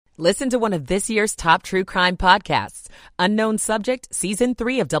Listen to one of this year's top true crime podcasts. Unknown Subject, Season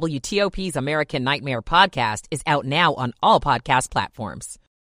 3 of WTOP's American Nightmare podcast is out now on all podcast platforms.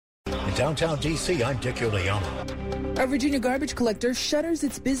 In downtown D.C., I'm Dick Uliano. A Virginia garbage collector shutters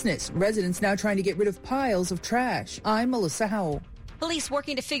its business. Residents now trying to get rid of piles of trash. I'm Melissa Howell. Police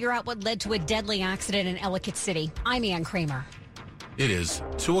working to figure out what led to a deadly accident in Ellicott City. I'm Ann Kramer. It is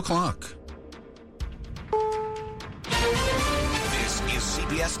 2 o'clock. This is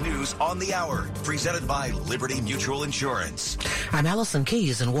CBS News on the Hour, presented by Liberty Mutual Insurance. I'm Allison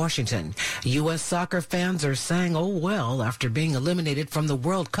Keyes in Washington. U.S. soccer fans are saying, oh well, after being eliminated from the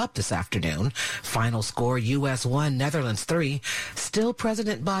World Cup this afternoon. Final score, U.S. 1, Netherlands 3. Still,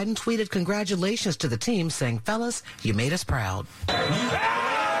 President Biden tweeted congratulations to the team, saying, fellas, you made us proud.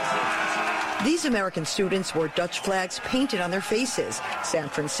 These American students wore Dutch flags painted on their faces. San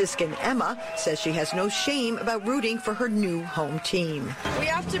Franciscan Emma says she has no shame about rooting for her new home team. We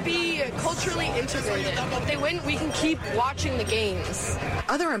have to be culturally integrated. If they win, we can keep watching the games.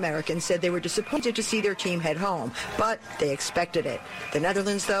 Other Americans said they were disappointed to see their team head home, but they expected it. The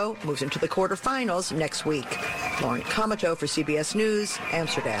Netherlands, though, moves into the quarterfinals next week. Lauren Comato for CBS News,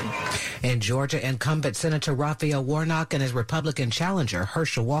 Amsterdam. In Georgia, incumbent Senator Raphael Warnock and his Republican challenger,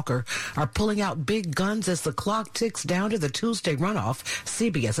 Herschel Walker, are pulling out big guns as the clock ticks down to the Tuesday runoff.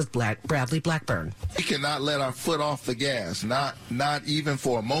 CBS's Bradley Blackburn. We cannot let our foot off the gas, not even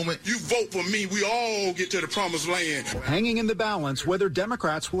for a moment. You vote for me, we all get to the promised land. Hanging in the balance whether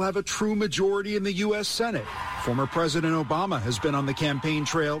Democrats will have a true majority in the U.S. Senate. Former President Obama has been on the campaign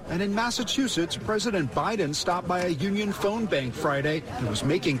trail, and in Massachusetts, President Biden stopped by a Union phone bank Friday and was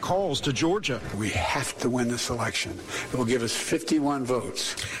making calls to Georgia. We have to win this election. It will give us 51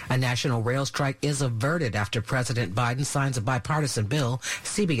 votes. A national rail strike is averted after President Biden signs a bipartisan bill.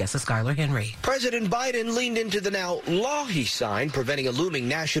 CBS's Skylar Henry. President Biden leaned into the now law he signed preventing a looming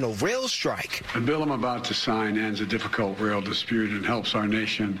national rail strike. The bill I'm about to sign ends a difficult rail dispute and helps our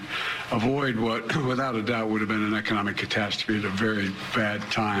nation avoid what, without a doubt, would have been an economic catastrophe at a very bad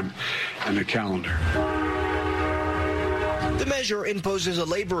time in the calendar. The measure imposes a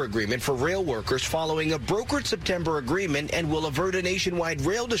labor agreement for rail workers following a brokered September agreement and will avert a nationwide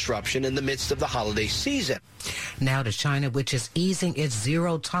rail disruption in the midst of the holiday season. Now to China, which is easing its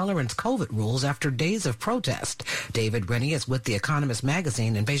zero-tolerance COVID rules after days of protest. David Rennie is with The Economist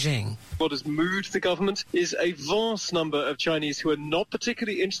magazine in Beijing. What has moved the government is a vast number of Chinese who are not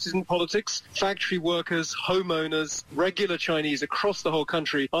particularly interested in politics. Factory workers, homeowners, regular Chinese across the whole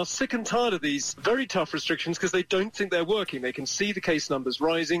country are sick and tired of these very tough restrictions because they don't think they're working. They can see the case numbers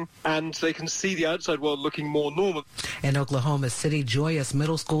rising and they can see the outside world looking more normal. In Oklahoma City, joyous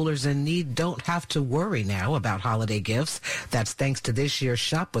middle schoolers in need don't have to worry now about holiday gifts. That's thanks to this year's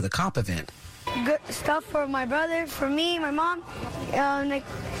Shop with a Cop event. Good stuff for my brother, for me, my mom, like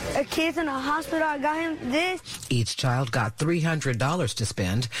a kid's in a hospital. I got him this. Each child got $300 to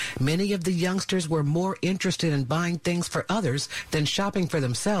spend. Many of the youngsters were more interested in buying things for others than shopping for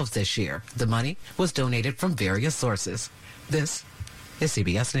themselves this year. The money was donated from various sources. This is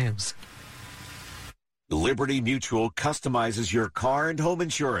CBS News. Liberty Mutual customizes your car and home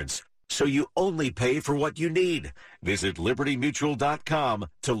insurance, so you only pay for what you need. Visit libertymutual.com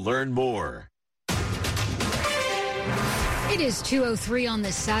to learn more. It is 2:03 on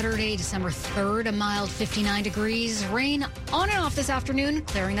this Saturday, December 3rd, a mild 59 degrees. Rain on and off this afternoon,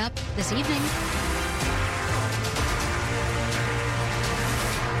 clearing up this evening.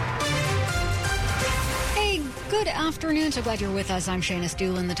 Good afternoon. So glad you're with us. I'm Shayna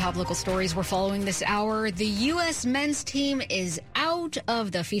Stulin. The top local stories we're following this hour. The U.S. men's team is out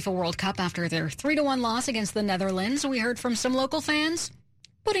of the FIFA World Cup after their 3-1 loss against the Netherlands. We heard from some local fans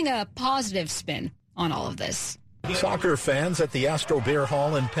putting a positive spin on all of this. Soccer fans at the Astro Beer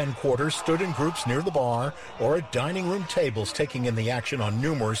Hall in Penn Quarters stood in groups near the bar or at dining room tables taking in the action on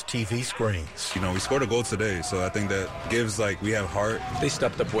numerous TV screens. You know, we scored a goal today, so I think that gives, we have heart. They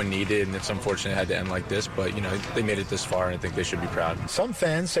stepped up when needed, and it's unfortunate it had to end like this, but, they made it this far, and I think they should be proud. Some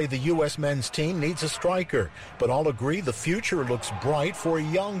fans say the U.S. men's team needs a striker, but all agree the future looks bright for a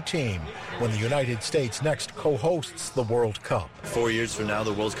young team when the United States next co-hosts the World Cup. 4 years from now,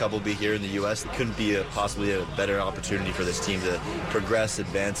 the World Cup will be here in the U.S. It couldn't be possibly a better opportunity for this team to progress,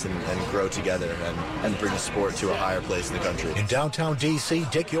 advance, and grow together and bring the sport to a higher place in the country. In downtown D.C.,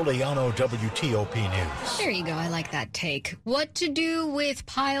 Dick Uliano, WTOP News. There you go. I like that take. What to do with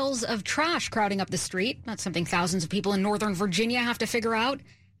piles of trash crowding up the street? That's something thousands of people in Northern Virginia have to figure out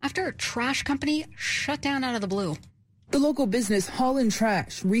after a trash company shut down out of the blue. The local business Holland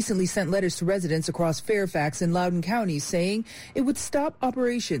Trash recently sent letters to residents across Fairfax and Loudoun counties saying it would stop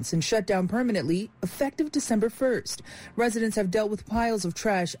operations and shut down permanently effective December 1st. Residents have dealt with piles of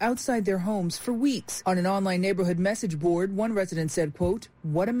trash outside their homes for weeks. On an online neighborhood message board, one resident said, quote,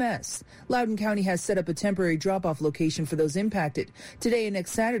 "What a mess." Loudoun County has set up a temporary drop-off location for those impacted. Today and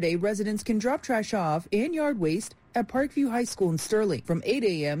next Saturday, residents can drop trash off and yard waste at Parkview High School in Sterling from 8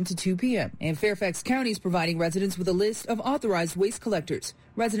 a.m. to 2 p.m. And Fairfax County is providing residents with a list of authorized waste collectors.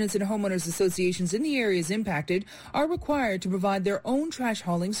 Residents and homeowners associations in the areas impacted are required to provide their own trash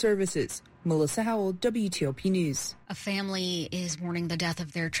hauling services. Melissa Howell, WTOP News. A family is mourning the death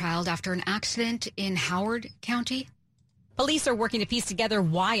of their child after an accident in Howard County. Police are working to piece together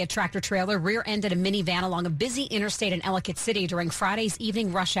why a tractor-trailer rear-ended a minivan along a busy interstate in Ellicott City during Friday's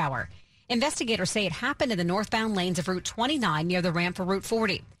evening rush hour. Investigators say it happened in the northbound lanes of Route 29 near the ramp for Route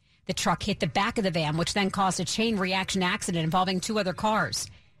 40. The truck hit the back of the van, which then caused a chain reaction accident involving 2 other cars.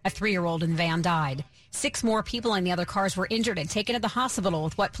 A 3-year-old in the van died. 6 more people in the other cars were injured and taken to the hospital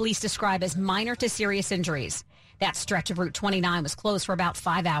with what police describe as minor to serious injuries. That stretch of Route 29 was closed for about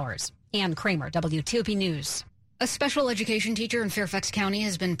 5 hours. Ann Kramer, WTOP News. A special education teacher in Fairfax County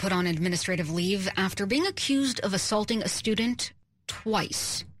has been put on administrative leave after being accused of assaulting a student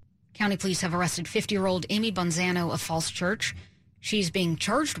twice. County police have arrested 50-year-old Amy Bonzano of Falls Church. She's being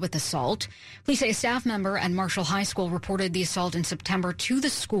charged with assault. Police say a staff member at Marshall High School reported the assault in September to the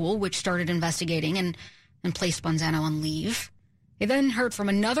school, which started investigating and placed Bonzano on leave. They then heard from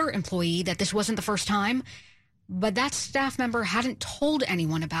another employee that this wasn't the first time, but that staff member hadn't told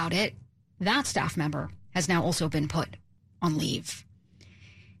anyone about it. That staff member has now also been put on leave.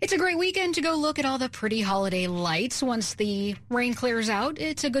 It's a great weekend to go look at all the pretty holiday lights. Once the rain clears out,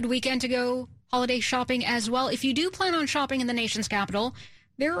 it's a good weekend to go holiday shopping as well. If you do plan on shopping in the nation's capital,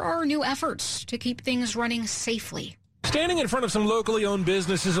 there are new efforts to keep things running safely. Standing in front of some locally owned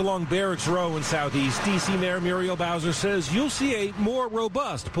businesses along Barracks Row in Southeast, D.C. Mayor Muriel Bowser says you'll see a more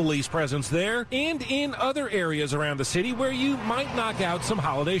robust police presence there and in other areas around the city where you might knock out some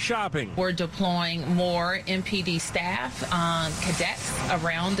holiday shopping. We're deploying more MPD staff, cadets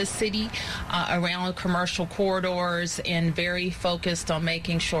around the city, around commercial corridors, and very focused on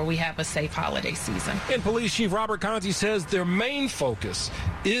making sure we have a safe holiday season. And Police Chief Robert Conti says their main focus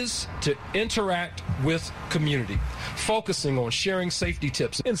is to interact with community, focusing on sharing safety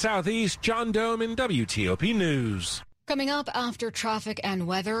tips. In Southeast, John Doman, WTOP News. Coming up after traffic and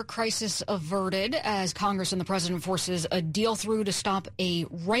weather, crisis averted as Congress and the president forces a deal through to stop a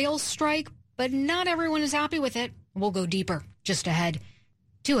rail strike, but not everyone is happy with it. We'll go deeper just ahead.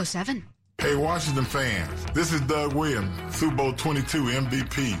 207. Hey, Washington fans, this is Doug Williams, Super Bowl 22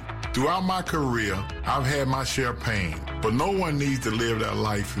 MVP. Throughout my career, I've had my share of pain, but no one needs to live that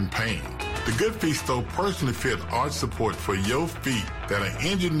life in pain. The Good Feet store personally fits arch support for your feet that are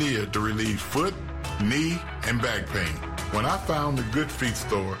engineered to relieve foot, knee, and back pain. When I found the Good Feet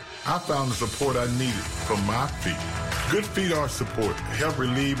store, I found the support I needed for my feet. Good Feet arch support help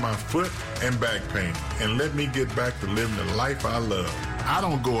relieve my foot and back pain and let me get back to living the life I love. I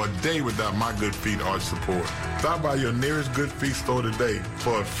don't go a day without my Good Feet arch support. Stop by your nearest Good Feet store today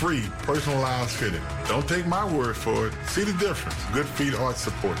for a free personalized fitting. Don't take my word for it. See the difference Good Feet arch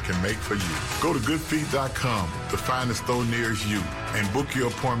support can make for you. Go to goodfeet.com to find the store nearest you and book your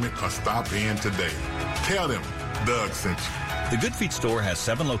appointment or stop in today. Tell them Doug sent you. The Good Feet store has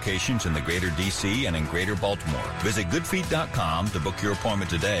 7 locations in the greater D.C. and in greater Baltimore. Visit goodfeet.com to book your appointment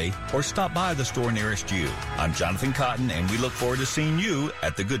today or stop by the store nearest you. I'm Jonathan Cotton, and we look forward to seeing you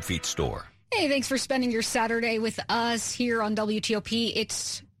at the Good Feet store. Hey, thanks for spending your Saturday with us here on WTOP.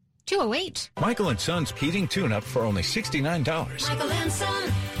 It's 2:08. Michael & Son's heating tune-up for only $69. Michael &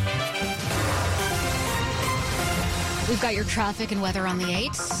 Son. We've got your traffic and weather on the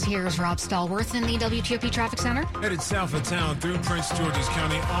 8s. Here's Rob Stallworth in the WTOP Traffic Center. Headed south of town through Prince George's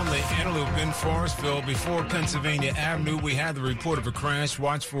County on the Antelope in Forestville. Before Pennsylvania Avenue, we had the report of a crash.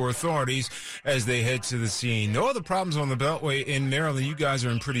 Watch for authorities as they head to the scene. No other problems on the Beltway in Maryland. You guys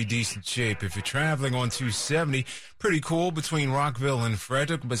are in pretty decent shape. If you're traveling on 270, pretty cool between Rockville and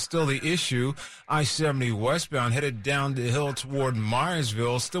Frederick, but still the issue, I-70 westbound headed down the hill toward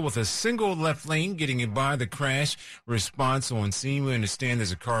Myersville, still with a single left lane getting you by the crash. Response on scene. We understand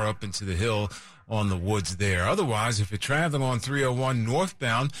there's a car up into the hill on the woods there. Otherwise, if you're traveling on 301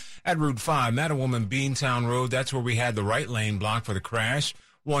 northbound at Route 5, Mattawoman Beantown Road, that's where we had the right lane blocked for the crash.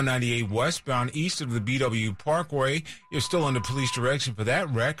 198 westbound east of the BW Parkway, you're still under police direction for that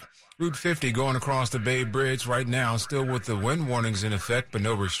wreck. Route 50 going across the Bay Bridge right now, still with the wind warnings in effect, but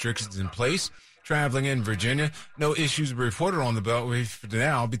no restrictions in place. Traveling in Virginia, no issues reported on the Beltway for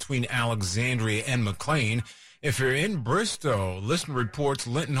now between Alexandria and McLean. If you're in Bristol, listen reports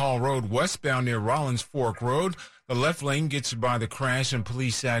Linton Hall Road westbound near Rollins Fork Road. The left lane gets you by the crash and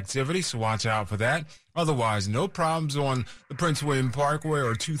police activity, so watch out for that. Otherwise, no problems on the Prince William Parkway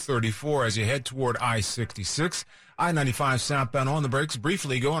or 234 as you head toward I-66. I-95 southbound on the brakes,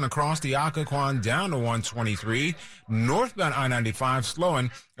 briefly going across the Occoquan down to 123. Northbound I-95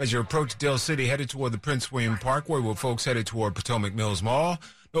 slowing as you approach Dale City, headed toward the Prince William Parkway, with folks headed toward Potomac Mills Mall.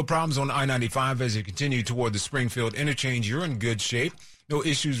 No problems on I-95 as you continue toward the Springfield interchange. You're in good shape. No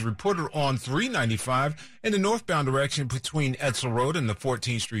issues reported on 395 in the northbound direction between Edsel Road and the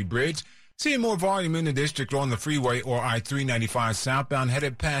 14th Street Bridge. Seeing more volume in the district on the freeway or I-395 southbound,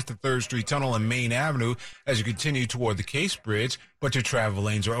 headed past the 3rd Street Tunnel and Main Avenue as you continue toward the Case Bridge, but your travel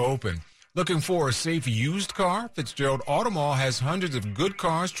lanes are open. Looking for a safe used car? Fitzgerald Auto Mall has hundreds of good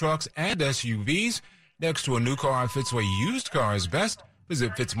cars, trucks, and SUVs. Next to a new car, Fitzway used car is best.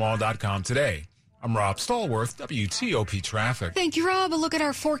 Visit fitzmall.com today. I'm Rob Stallworth, WTOP Traffic. Thank you, Rob. A look at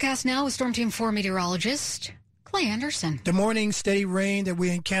our forecast now with Storm Team 4 meteorologist Clay Anderson. The morning steady rain that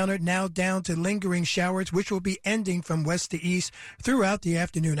we encountered now down to lingering showers, which will be ending from west to east throughout the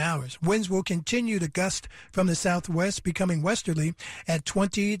afternoon hours. Winds will continue to gust from the southwest, becoming westerly at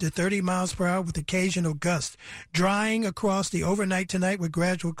 20 to 30 miles per hour with occasional gusts. Drying across the overnight tonight with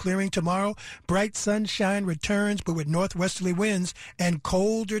gradual clearing tomorrow. Bright sunshine returns, but with northwesterly winds and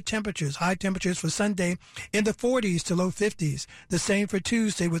colder temperatures. High temperatures for Sunday in the 40s to low 50s. The same for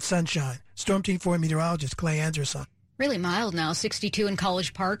Tuesday with sunshine. Storm Team 4 meteorologist Clay Anderson. Really mild now, 62 in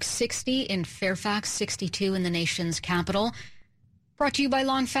College Park, 60 in Fairfax, 62 in the nation's capital. Brought to you by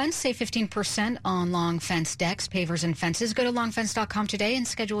Long Fence. Save 15% on Long Fence decks, pavers, and fences. Go to longfence.com today and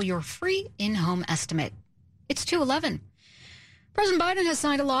schedule your free in-home estimate. It's 2:11. President Biden has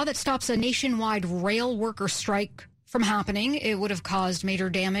signed a law that stops a nationwide rail worker strike from happening. It would have caused major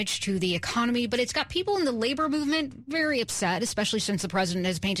damage to the economy, but it's got people in the labor movement very upset, especially since the president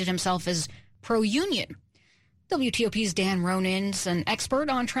has painted himself as pro-union. WTOP's Dan Ronan's an expert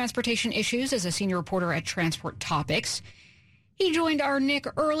on transportation issues as a senior reporter at Transport Topics. He joined our Nick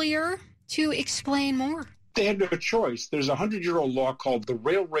earlier to explain more. They had no choice. There's a 100-year-old law called the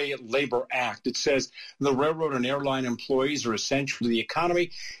Railway Labor Act. It says the railroad and airline employees are essential to the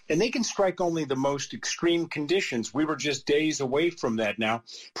economy, and they can strike only the most extreme conditions. We were just days away from that now.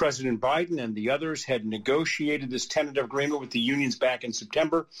 President Biden and the others had negotiated this tentative agreement with the unions back in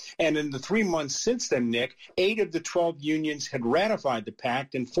September, and in the 3 months since then, Nick, 8 of the 12 unions had ratified the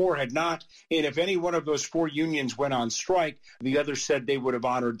pact and 4 had not. And if any one of those 4 unions went on strike, the others said they would have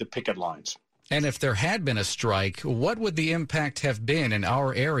honored the picket lines. And if there had been a strike, what would the impact have been in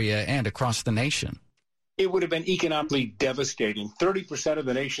our area and across the nation? It would have been economically devastating. 30% of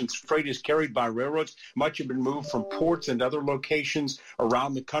the nation's freight is carried by railroads. Much have been moved from ports and other locations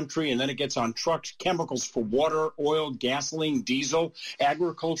around the country, and then it gets on trucks, chemicals for water, oil, gasoline, diesel,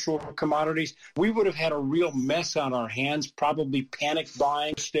 agricultural commodities. We would have had a real mess on our hands, probably panic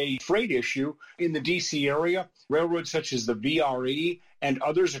buying, a freight issue in the D.C. area. Railroads such as the VRE and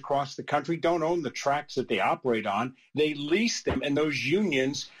others across the country don't own the tracks that they operate on. They lease them, and those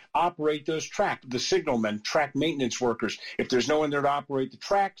unions operate those tracks. The signalmen, track maintenance workers. If there's no one there to operate the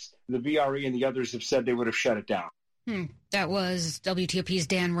tracks, the VRE and the others have said they would have shut it down. That was WTOP's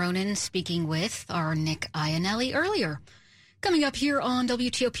Dan Ronan speaking with our Nick Iannelli earlier. Coming up here on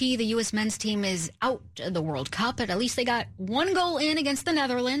WTOP, the U.S. men's team is out of the World Cup, but at least they got 1 goal in against the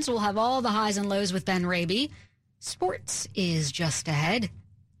Netherlands. We'll have all the highs and lows with Ben Raby. Sports is just ahead.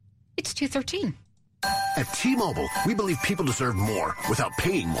 It's 2:13. At T-Mobile, we believe people deserve more without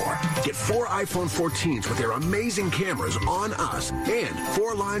paying more. Get 4 iPhone 14s with their amazing cameras on us and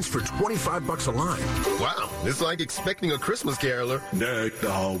 4 lines for $25 a line. Wow, it's like expecting a Christmas caroler. Deck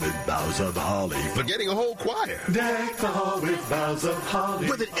the hall with boughs of holly. But getting a whole choir. Deck the hall with boughs of holly.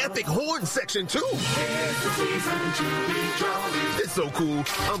 With an epic horn section, too. It's the season to be jolly. It's so cool.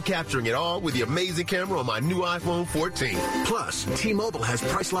 I'm capturing it all with the amazing camera on my new iPhone 14. Plus, T-Mobile has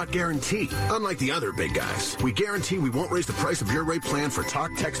Price Lock Guarantee. Unlike the other big guys, we guarantee we won't raise the price of your rate plan for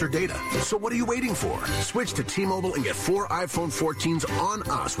talk, text, or data. So what are you waiting for? Switch to T-Mobile and get 4 iPhone 14s on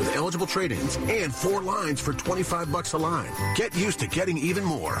us with eligible trade-ins and 4 lines for $25 a line. Get used to getting even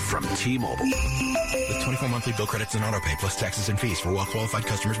more from T-Mobile. With 24 monthly bill credits and auto pay plus taxes and fees for well-qualified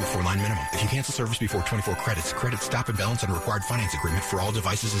customers with 4-line minimum. If you cancel service before 24 credits, credits stop and balance on a required finance agreement for all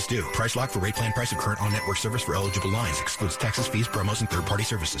devices is due. Price lock for rate plan price of current on-network service for eligible lines. Excludes taxes, fees, promos, and third-party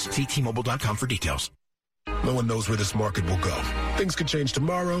services. See T-Mobile.com for details. No one knows where this market will go. Things could change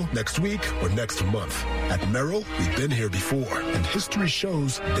tomorrow, next week, or next month. At Merrill, we've been here before, and history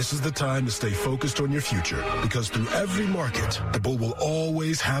shows this is the time to stay focused on your future, because through every market, the bull will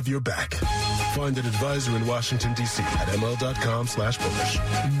always have your back. Find an advisor in Washington, D.C. at ml.com/bullish.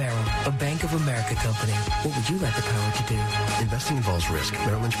 Merrill, a Bank of America company. What would you like the power to do? Investing involves risk.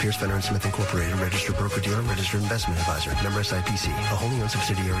 Merrill Lynch, Pierce, Fenner & Smith Incorporated, registered broker-dealer, registered investment advisor. Member SIPC, a wholly owned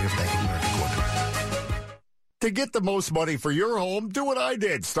subsidiary of Bank of America Corp. To get the most money for your home, do what I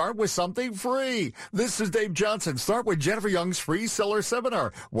did. Start with something free. This is Dave Johnson. Start with Jennifer Young's free seller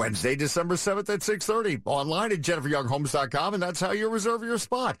seminar, Wednesday, December 7th at 6:30. Online at jenniferyounghomes.com, and that's how you reserve your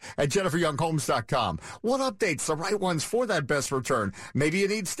spot at jenniferyounghomes.com. What updates, the right ones for that best return? Maybe you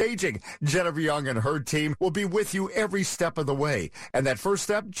need staging. Jennifer Young and her team will be with you every step of the way. And that first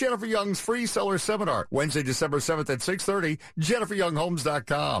step, Jennifer Young's free seller seminar, Wednesday, December 7th at 6:30,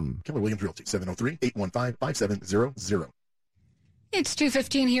 jenniferyounghomes.com. Keller Williams Realty, 703-815-5700. It's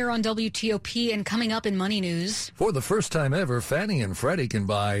 2:15 here on WTOP, and coming up in Money News. For the first time ever, Fannie and Freddie can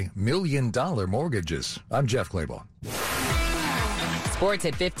buy $1 million mortgages. I'm Jeff Claiborne. Sports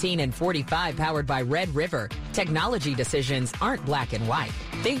at 15 and 45, powered by Red River. Technology decisions aren't black and white.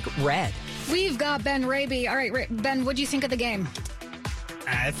 Think red. We've got Ben Raby. All right, Ben, what do you think of the game?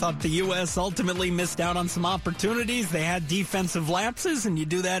 I thought the U.S. ultimately missed out on some opportunities. They had defensive lapses, and you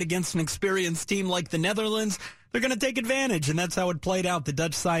do that against an experienced team like the Netherlands, they're going to take advantage, and that's how it played out. The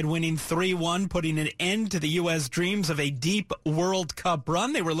Dutch side winning 3-1, putting an end to the U.S. dreams of a deep World Cup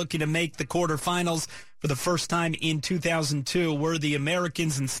run. They were looking to make the quarterfinals for the first time in 2002. Were the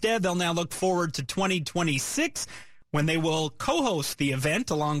Americans instead. They'll now look forward to 2026, when they will co-host the event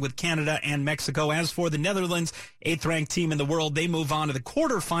along with Canada and Mexico. As for the Netherlands, 8th-ranked team in the world, they move on to the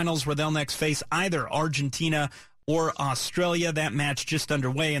quarterfinals, where they'll next face either Argentina or Australia. That match just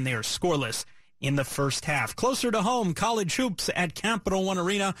underway, and they are scoreless in the first half. Closer to home, college hoops at Capital One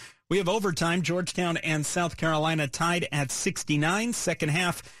Arena. We have overtime. Georgetown and South Carolina tied at 69. Second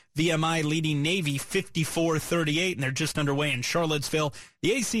half, VMI leading Navy 54-38, and they're just underway in Charlottesville.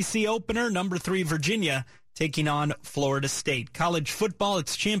 The ACC opener, number 3 Virginia, taking on Florida State. College football,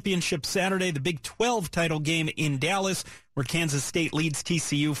 it's championship Saturday, the Big 12 title game in Dallas, where Kansas State leads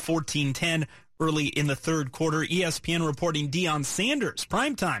TCU 14-10 early in the third quarter. ESPN reporting Deion Sanders,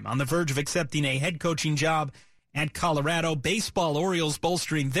 primetime, on the verge of accepting a head coaching job at Colorado. Baseball, Orioles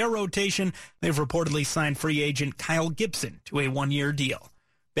bolstering their rotation. They've reportedly signed free agent Kyle Gibson to a 1-year deal.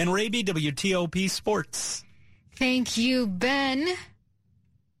 Ben Raby, WTOP Sports. Thank you, Ben.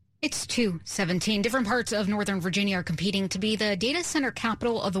 It's 2:17. Different parts of Northern Virginia are competing to be the data center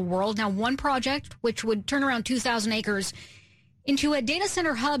capital of the world. Now, one project, which would turn around 2,000 acres into a data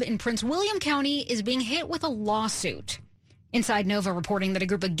center hub in Prince William County, is being hit with a lawsuit. Inside Nova reporting that a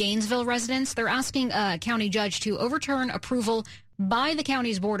group of Gainesville residents, they're asking a county judge to overturn approval by the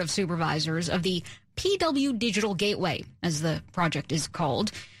county's Board of Supervisors of the PW Digital Gateway, as the project is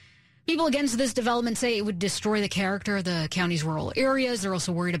called. People against this development say it would destroy the character of the county's rural areas. They're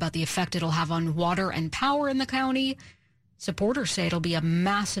also worried about the effect it'll have on water and power in the county. Supporters say it'll be a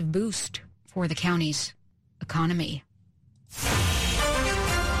massive boost for the county's economy.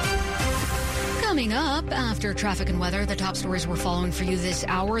 Coming up after traffic and weather, the top stories we're following for you this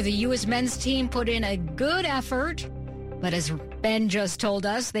hour. The U.S. men's team put in a good effort, but as Ben just told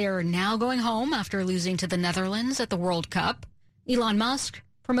us, they are now going home after losing to the Netherlands at the World Cup. Elon Musk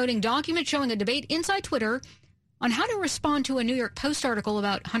promoting documents showing a debate inside Twitter on how to respond to a New York Post article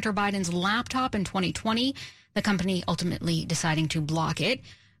about Hunter Biden's laptop in 2020, the company ultimately deciding to block it.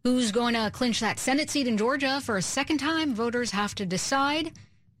 Who's going to clinch that Senate seat in Georgia for a second time? Voters have to decide.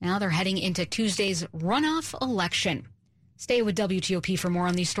 Now they're heading into Tuesday's runoff election. Stay with WTOP for more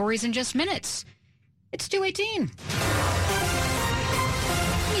on these stories in just minutes. It's 2:18.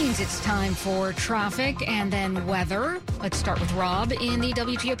 Means it's time for traffic and then weather. Let's start with Rob in the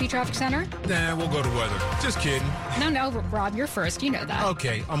WTOP Traffic Center. Nah, we'll go to weather. Just kidding. No, Rob, you're first. You know that.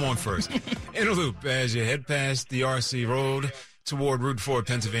 Okay, I'm on first. In a loop, as you head past the RC Road toward Route 4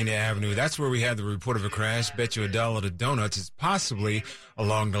 Pennsylvania Avenue, that's where we had the report of a crash. Bet you $1 to donuts. It's possibly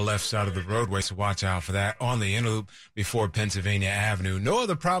along the left side of the roadway, so watch out for that on the inner loop before Pennsylvania Avenue. No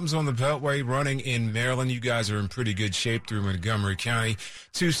other problems on the Beltway running in Maryland. You guys are in pretty good shape through Montgomery County.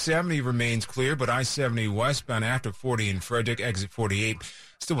 270 remains clear, but I-70 westbound after 40 in Frederick, exit 48,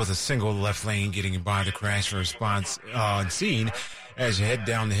 still with a single left lane getting by the crash response scene as you head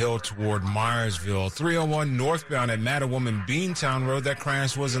down the hill toward Myersville. 301 northbound at Mattawoman Beantown Road. That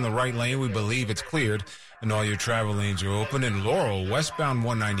crash was in the right lane. We believe it's cleared, and all your travel lanes are open. In Laurel, westbound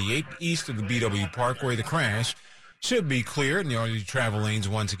 198 east of the BW Parkway, the crash should be clear, and all your travel lanes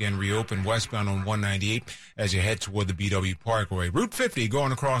once again reopen westbound on 198 as you head toward the BW Parkway. Route 50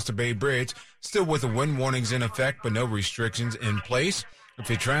 going across the Bay Bridge, still with the wind warnings in effect, but no restrictions in place. If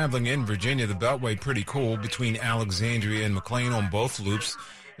you're traveling in Virginia, the Beltway pretty cool between Alexandria and McLean on both loops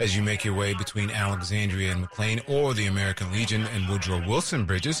as you make your way between Alexandria and McLean or the American Legion and Woodrow Wilson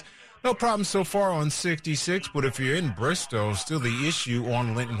bridges. No problem so far on 66, but if you're in Bristol, still the issue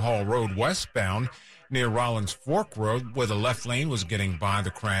on Linton Hall Road westbound near Rollins Fork Road, where the left lane was getting by the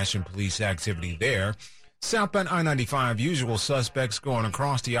crash and police activity there. Southbound I-95, usual suspects going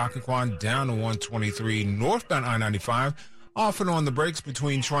across the Occoquan down to 123. Northbound I-95, off and on the brakes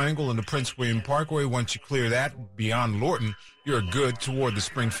between Triangle and the Prince William Parkway. Once you clear that beyond Lorton, you're good toward the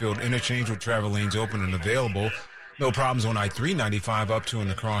Springfield interchange with travel lanes open and available. No problems on I-395 up to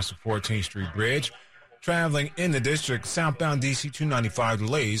and across the 14th Street Bridge. Traveling in the district, southbound DC 295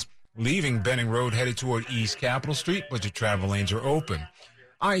 delays, leaving Benning Road headed toward East Capitol Street, but your travel lanes are open.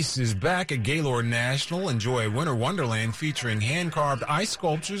 ICE is back at Gaylord National. Enjoy a winter wonderland featuring hand-carved ice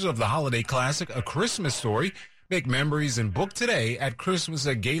sculptures of the holiday classic, A Christmas Story. Make memories and book today at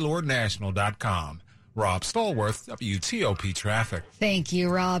Christmas@GaylordNational.com. Rob Stallworth, WTOP Traffic. Thank you,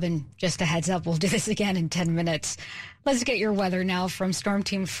 Rob. And just a heads up, we'll do this again in 10 minutes. Let's get your weather now from Storm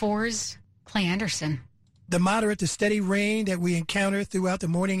Team 4's Clay Anderson. The moderate to steady rain that we encounter throughout the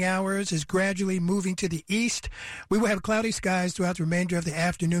morning hours is gradually moving to the east. We will have cloudy skies throughout the remainder of the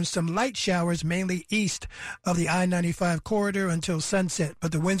afternoon. Some light showers mainly east of the I-95 corridor until sunset,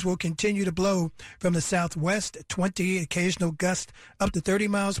 but the winds will continue to blow from the southwest, 20, occasional gust up to 30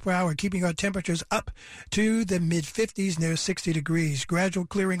 miles per hour, keeping our temperatures up to the mid-50s near 60 degrees. Gradual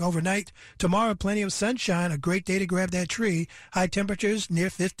clearing overnight. Tomorrow, plenty of sunshine, a great day to grab that tree. High temperatures near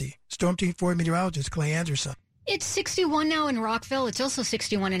 50. Storm Team 4 meteorologist Clay Anderson. It's 61 now in Rockville. It's also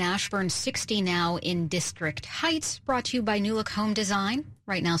 61 in Ashburn, 60 now in District Heights. Brought to you by New Look Home Design.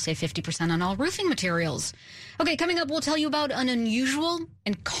 Right now, save 50% on all roofing materials. Okay, coming up, we'll tell you about an unusual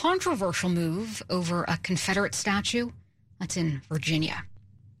and controversial move over a Confederate statue. That's in Virginia.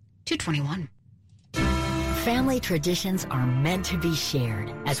 221. Family traditions are meant to be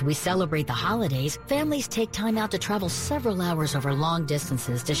shared. As we celebrate the holidays, families take time out to travel several hours over long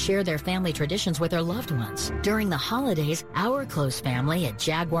distances to share their family traditions with their loved ones. During the holidays, our close family at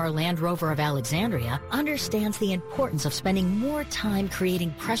Jaguar Land Rover of Alexandria understands the importance of spending more time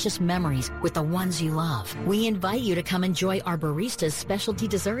creating precious memories with the ones you love. We invite you to come enjoy our baristas' specialty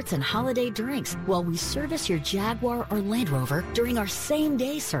desserts and holiday drinks while we service your Jaguar or Land Rover during our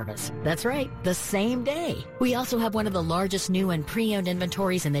same-day service. That's right, the same day. We also have one of the largest new and pre-owned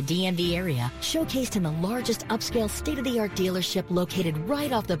inventories in the DMV area, showcased in the largest upscale state-of-the-art dealership located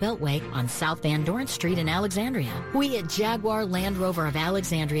right off the Beltway on South Van Dorn Street in Alexandria. We at Jaguar Land Rover of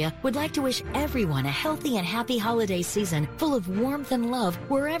Alexandria would like to wish everyone a healthy and happy holiday season full of warmth and love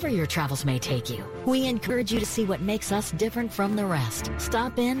wherever your travels may take you. We encourage you to see what makes us different from the rest.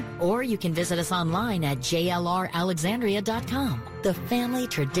 Stop in, or you can visit us online at jlralexandria.com. The family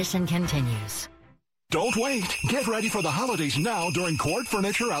tradition continues. Don't wait. Get ready for the holidays now during Court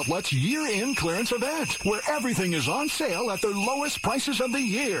Furniture Outlet's year-end clearance event, where everything is on sale at their lowest prices of the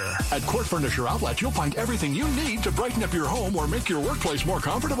year. At Court Furniture Outlet, you'll find everything you need to brighten up your home or make your workplace more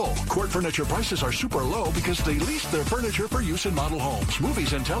comfortable. Court Furniture prices are super low because they lease their furniture for use in model homes,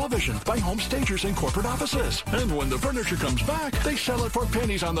 movies, and television by home stagers and corporate offices. And when the furniture comes back, they sell it for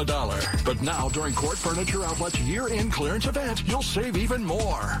pennies on the dollar. But now, during Court Furniture Outlet's year-end clearance event, you'll save even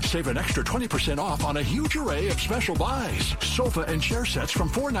more. Save an extra 20% off on a huge array of special buys. Sofa and chair sets from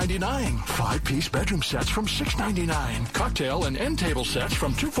 $4.99. 5-piece bedroom sets from $6.99. Cocktail and end table sets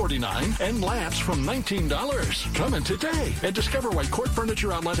from $2.49. And lamps from $19. Come in today and discover why Court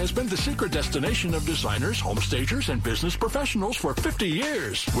Furniture Outlet has been the secret destination of designers, home stagers, and business professionals for 50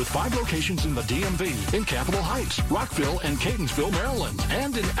 years. With 5 locations in the DMV, in Capitol Heights, Rockville, and Catonsville, Maryland,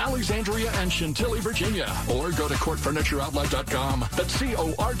 and in Alexandria and Chantilly, Virginia. Or go to CourtFurnitureOutlet.com. That's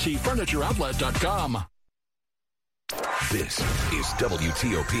CORT FurnitureOutlet.com. This is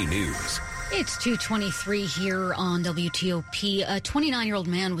WTOP News. It's 2:23 here on WTOP. A 29-year-old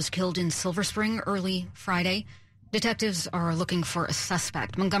man was killed in Silver Spring early Friday. Detectives are looking for a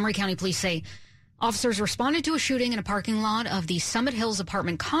suspect. Montgomery County Police say officers responded to a shooting in a parking lot of the Summit Hills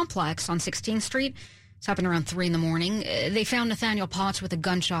apartment complex on 16th Street. It's happened around 3 in the morning. They found Nathaniel Potts with a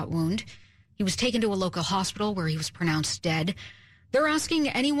gunshot wound. He was taken to a local hospital where he was pronounced dead. They're asking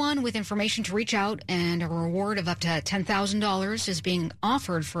anyone with information to reach out, and a reward of up to $10,000 is being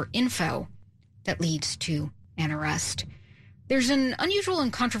offered for info that leads to an arrest. There's an unusual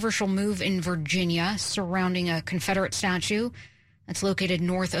and controversial move in Virginia surrounding a Confederate statue that's located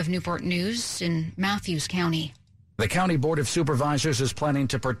north of Newport News in Matthews County. The County Board of Supervisors is planning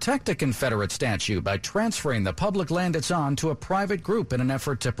to protect a Confederate statue by transferring the public land it's on to a private group in an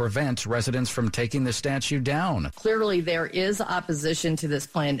effort to prevent residents from taking the statue down. Clearly, there is opposition to this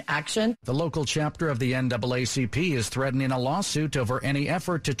planned action. The local chapter of the NAACP is threatening a lawsuit over any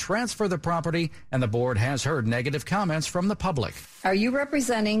effort to transfer the property, and the board has heard negative comments from the public. Are you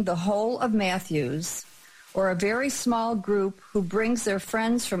representing the whole of Matthews, or a very small group who brings their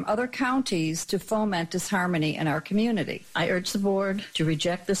friends from other counties to foment disharmony in our community? I urge the board to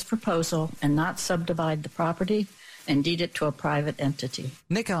reject this proposal and not subdivide the property and deed it to a private entity.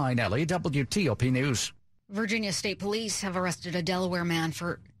 Nick Einelli, WTOP News. Virginia State Police have arrested a Delaware man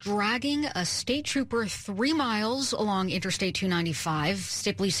for dragging a state trooper 3 miles along Interstate 295.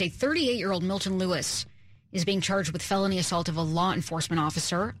 State police say 38-year-old Milton Lewis is being charged with felony assault of a law enforcement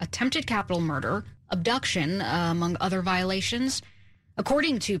officer, attempted capital murder, abduction, among other violations.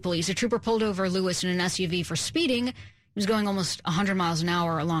 According to police, a trooper pulled over Lewis in an SUV for speeding. He was going almost 100 miles an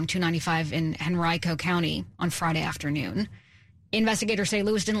hour along 295 in Henrico County on Friday afternoon. Investigators say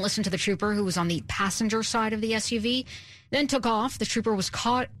Lewis didn't listen to the trooper, who was on the passenger side of the SUV, then took off. The trooper was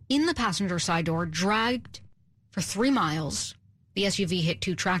caught in the passenger side door, dragged for 3 miles. The SUV hit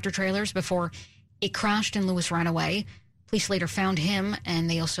 2 tractor trailers before it crashed and Lewis ran away. Police later found him, and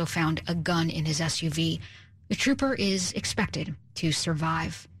they also found a gun in his SUV. The trooper is expected to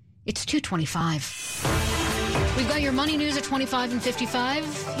survive. It's 2:25. We've got your money news at 25 and 55.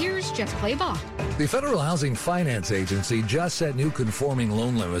 Here's Jeff Claybaugh. The Federal Housing Finance Agency just set new conforming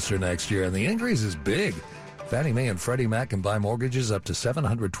loan limits for next year, and the increase is big. Fannie Mae and Freddie Mac can buy mortgages up to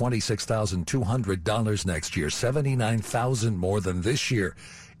 $726,200 next year, $79,000 more than this year.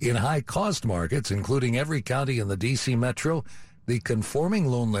 In high-cost markets, including every county in the D.C. metro, the conforming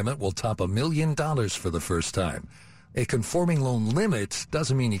loan limit will top $1 million for the first time. A conforming loan limit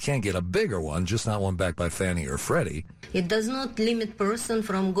doesn't mean you can't get a bigger one, just not one backed by Fannie or Freddie. It does not limit person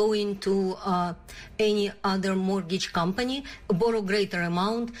from going to any other mortgage company, borrow greater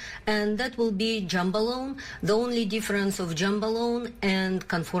amount, and that will be jumbo loan. The only difference of jumbo loan and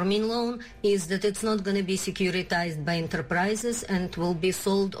conforming loan is that it's not going to be securitized by enterprises and will be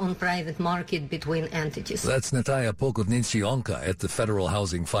sold on private market between entities. That's Natalia Polkovnicionka at the Federal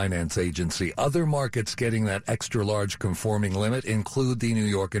Housing Finance Agency. Other markets getting that extra large conforming limit include the New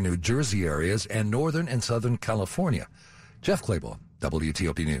York and New Jersey areas and Northern and Southern California. Jeff Claybaugh,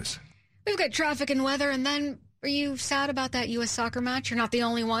 WTOP News. We've got traffic and weather, and then are you sad about that U.S. soccer match? You're not the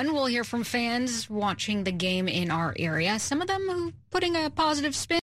only one. We'll hear from fans watching the game in our area, some of them who putting a positive spin